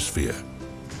the atmosphere.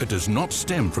 It does not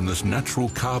stem from this natural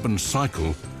carbon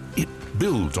cycle. It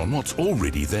builds on what's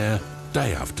already there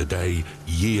day after day,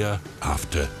 year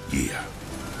after year.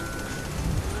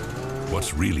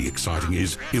 What's really exciting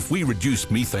is if we reduce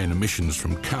methane emissions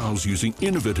from cows using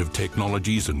innovative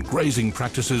technologies and grazing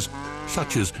practices,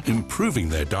 such as improving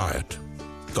their diet,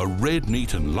 the red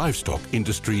meat and livestock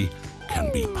industry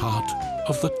can be part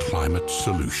of the climate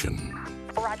solution.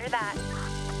 Roger that.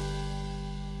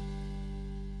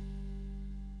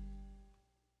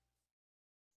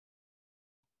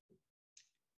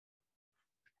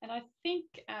 And I think,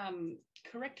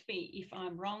 correct me if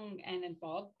I'm wrong, Anne and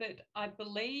Bob, but I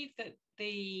believe that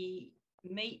the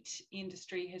meat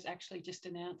industry has actually just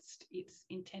announced it's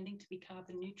intending to be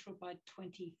carbon neutral by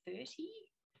 2030.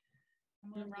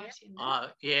 Am I right in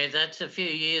that? Yeah, that's a few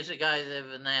years ago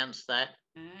they've announced that.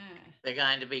 They're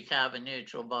going to be carbon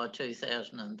neutral by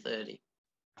 2030.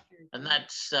 And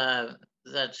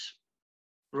that's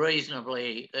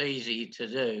reasonably easy to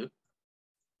do.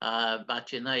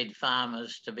 But you need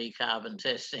farmers to be carbon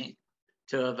testing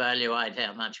to evaluate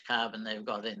how much carbon they've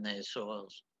got in their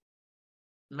soils.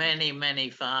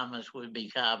 Many farmers would be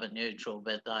carbon neutral,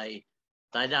 but they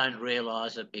don't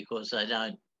realise it because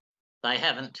they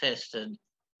haven't tested.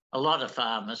 A lot of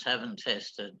farmers haven't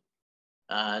tested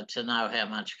to know how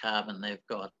much carbon they've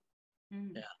got.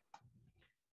 Yeah.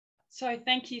 So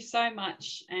thank you so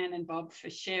much, Anne and Bob, for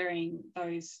sharing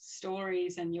those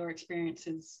stories and your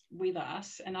experiences with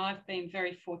us. And I've been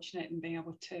very fortunate in being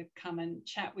able to come and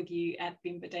chat with you at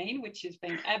Bimbadeen, which has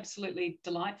been absolutely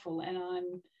delightful. And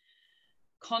I'm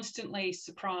constantly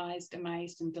surprised,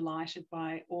 amazed and delighted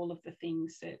by all of the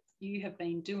things that you have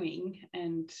been doing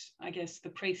and I guess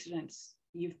the precedents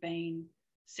you've been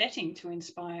setting to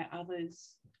inspire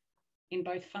others in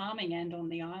both farming and on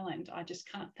the island. I just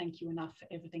can't thank you enough for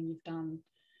everything you've done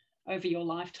over your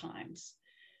lifetimes.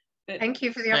 But thank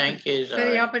you for the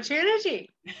opportunity.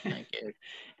 Thank you.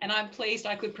 And I'm pleased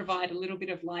I could provide a little bit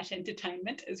of light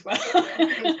entertainment as well.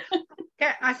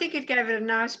 Yeah, I think it gave it a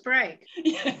nice break.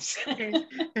 Yes.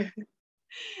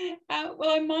 Well,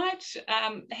 I might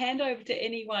hand over to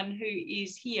anyone who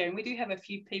is here, and we do have a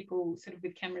few people sort of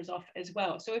with cameras off as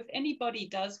well. So if anybody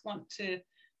does want to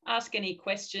ask any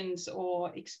questions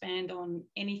or expand on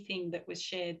anything that was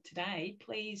shared today,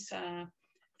 please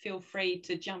feel free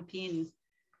to jump in.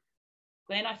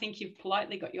 Glenn, I think you've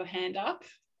politely got your hand up.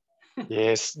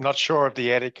 Yes, not sure of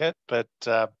the etiquette, but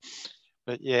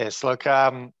yes, look,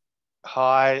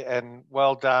 hi and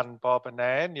well done, Bob and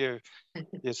Anne. Your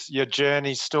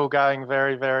journey's still going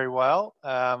very, very well.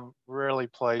 Really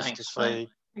pleased to see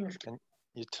and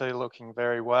you two looking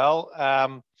very well.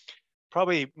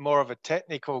 Probably more of a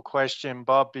technical question,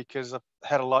 Bob, because I've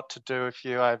had a lot to do with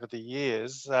you over the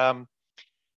years.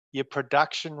 Your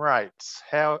production rates,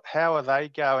 how are they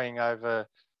going over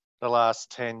the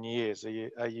last 10 years?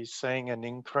 Are you seeing an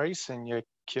increase in your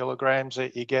kilograms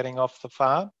that you're getting off the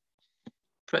farm?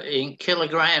 In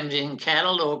kilograms in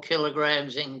cattle or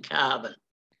kilograms in carbon?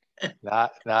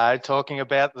 No, talking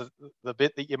about the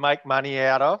bit that you make money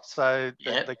out of. So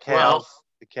Yep. the cows,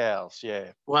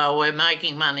 yeah. Well, we're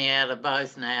making money out of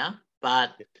both now,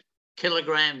 but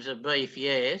kilograms of beef,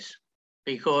 yes,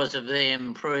 because of the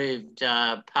improved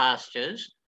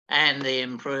pastures and the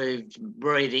improved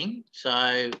breeding.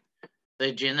 So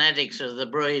the genetics of the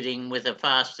breeding with a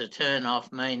faster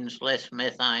turn-off means less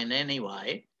methane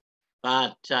anyway.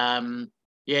 But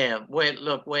yeah,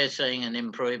 we're seeing an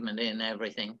improvement in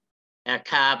everything. Our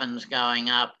carbon's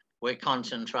going up. We're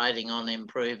concentrating on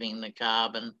improving the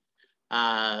carbon.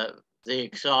 The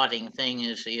exciting thing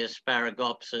is the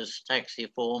Asparagopsis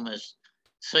taxiformis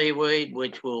seaweed,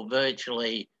 which will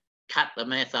virtually cut the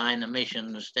methane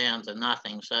emissions down to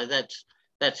nothing. So that's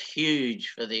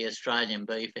huge for the Australian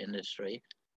beef industry.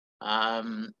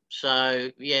 So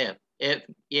yeah,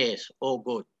 yes, all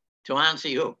good. To answer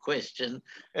your question,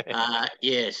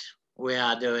 yes, we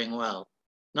are doing well.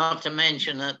 Not to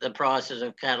mention that the prices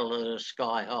of cattle are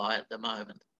sky high at the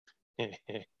moment.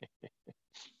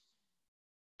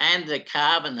 And the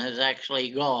carbon has actually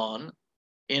gone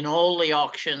in all the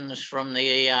auctions from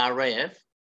the ERF.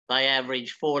 They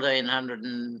average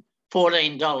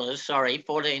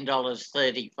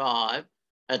 $14.35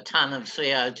 a tonne of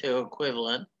CO2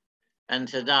 equivalent. And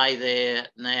today they're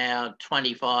now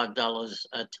 $25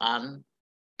 a tonne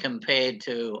compared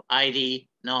to $80,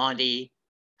 $90,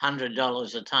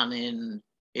 $100 a tonne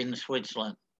in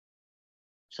Switzerland.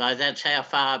 So that's how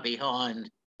far behind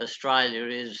Australia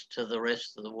is to the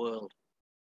rest of the world.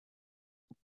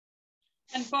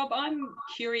 And Bob, I'm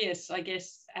curious, I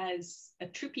guess, as a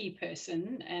TRPI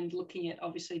person and looking at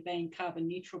obviously being carbon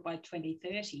neutral by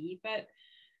 2030, but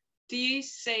do you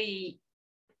see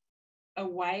a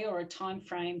way or a time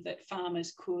frame that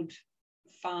farmers could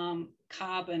farm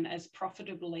carbon as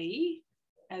profitably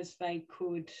as they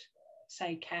could,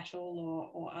 say,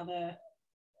 cattle or other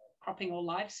cropping or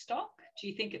livestock? Do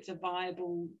you think it's a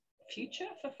viable future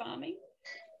for farming?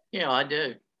 Yeah, I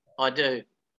do.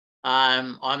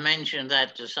 I mentioned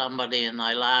that to somebody and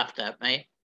they laughed at me.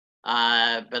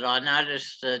 But I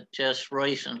noticed that just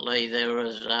recently there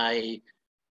was an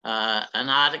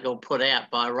article put out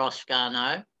by Ross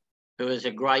Garneau, who is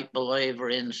a great believer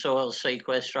in soil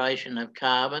sequestration of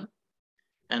carbon.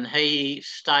 And he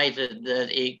stated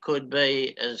that it could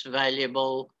be as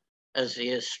valuable as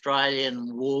the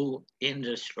Australian wool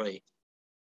industry.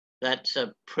 That's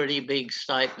a pretty big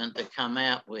statement to come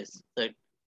out with, that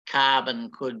carbon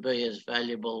could be as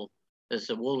valuable as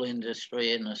the wool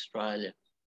industry in Australia.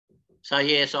 So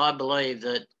yes, I believe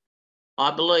that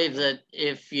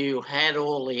if you had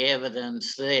all the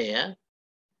evidence there,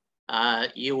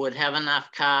 you would have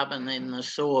enough carbon in the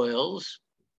soils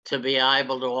to be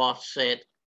able to offset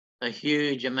a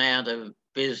huge amount of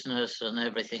business and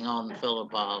everything on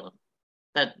Phillip Island.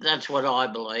 That's what I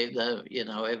believe, though, you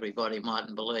know, everybody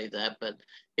mightn't believe that, but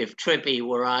if TRPI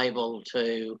were able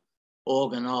to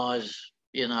organise,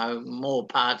 you know, more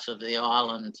parts of the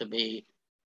island to be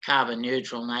carbon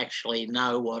neutral and actually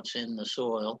know what's in the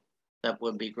soil, that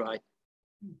would be great.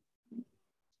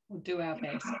 We'll do our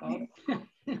best, Bob.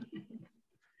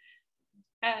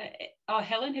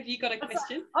 Helen, have you got a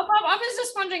question? Bob, I was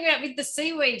just wondering about with the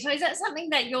seaweed. So is that something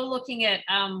that you're looking at,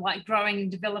 like growing and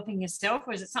developing yourself,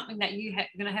 or is it something that you're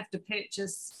going to have to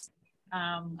purchase?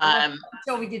 I'm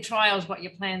sure we did trials. What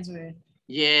your plans were?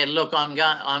 Yeah, look,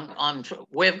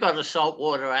 we've got a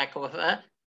saltwater aquifer,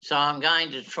 so I'm going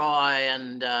to try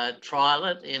and trial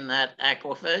it in that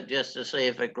aquifer just to see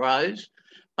if it grows.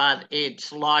 But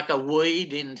it's like a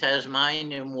weed in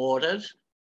Tasmanian waters.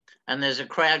 And there's a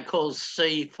crowd called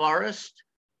Sea Forest,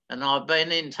 and I've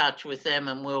been in touch with them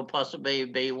and will possibly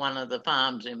be one of the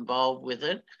farms involved with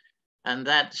it. And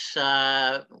that's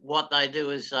what they do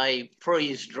is they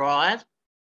freeze dry it,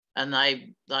 and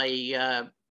they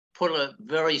put a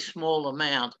very small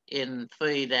amount in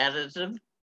feed additive.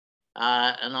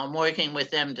 And I'm working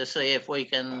with them to see if we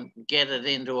can get it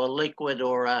into a liquid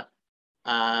or a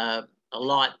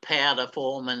light powder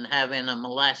form and have in a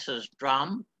molasses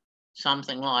drum,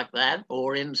 something like that,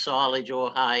 or in silage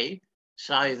or hay,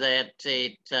 so that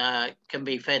it can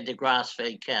be fed to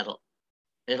grass-fed cattle.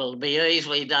 It'll be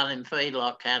easily done in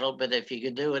feedlot cattle, but if you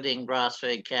could do it in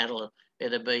grass-fed cattle,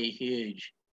 it'd be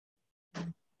huge.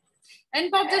 And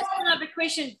Bob, just another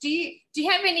question. Do you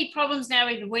have any problems now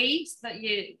with weeds that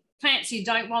plants you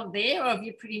don't want there, or have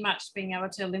you pretty much been able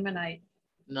to eliminate?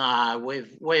 No,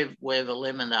 we've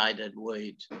eliminated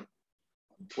weeds.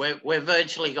 We've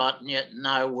virtually got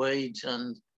no weeds,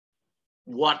 and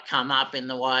what come up in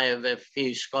the way of a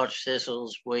few Scotch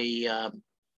thistles, we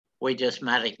just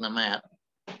mattock them out.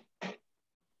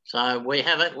 So we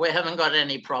haven't got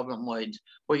any problem weeds.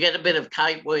 We get a bit of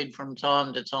cape weed from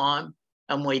time to time,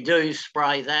 and we do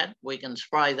spray that. We can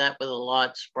spray that with a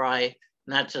light spray,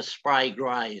 and that's a spray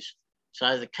graze.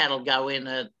 So the cattle go in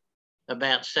at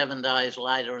about 7 days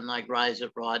later and they graze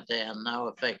it right down. No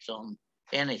effects on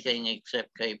anything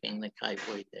except keeping the cape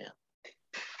weed down.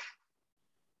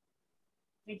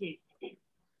 Thank you.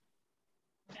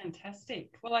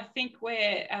 Fantastic. Well, I think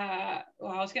we're,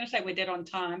 well, I was going to say we're dead on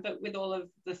time, but with all of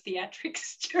the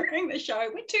theatrics during the show,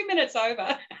 we're 2 minutes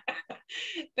over.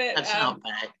 But that's not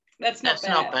bad. That's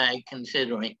not bad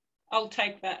considering. I'll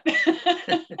take that.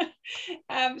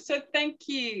 So thank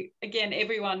you again,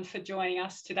 everyone, for joining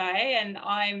us today. And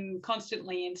I'm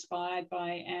constantly inspired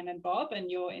by Anne and Bob and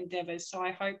your endeavours. So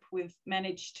I hope we've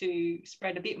managed to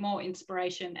spread a bit more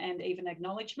inspiration and even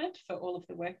acknowledgement for all of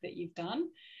the work that you've done.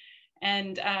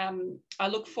 And I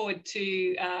look forward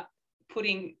to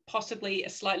putting possibly a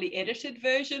slightly edited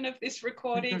version of this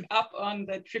recording up on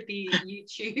the TRPI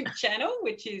YouTube channel,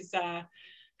 which is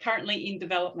currently in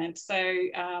development. So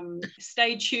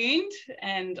stay tuned,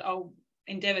 and I'll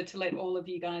endeavour to let all of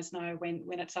you guys know when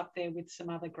it's up there with some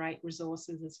other great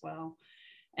resources as well.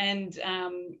 And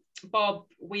Bob,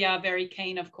 we are very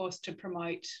keen, of course, to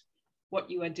promote what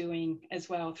you are doing as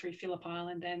well through Phillip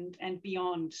Island and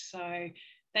beyond. So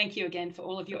thank you again for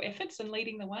all of your efforts and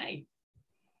leading the way.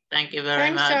 Thank you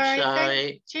very much,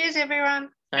 Zoe. Cheers, everyone.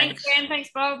 Thanks, Anne. Thanks,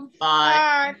 Bob.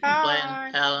 Bye. Bye.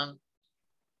 Glenn, Helen.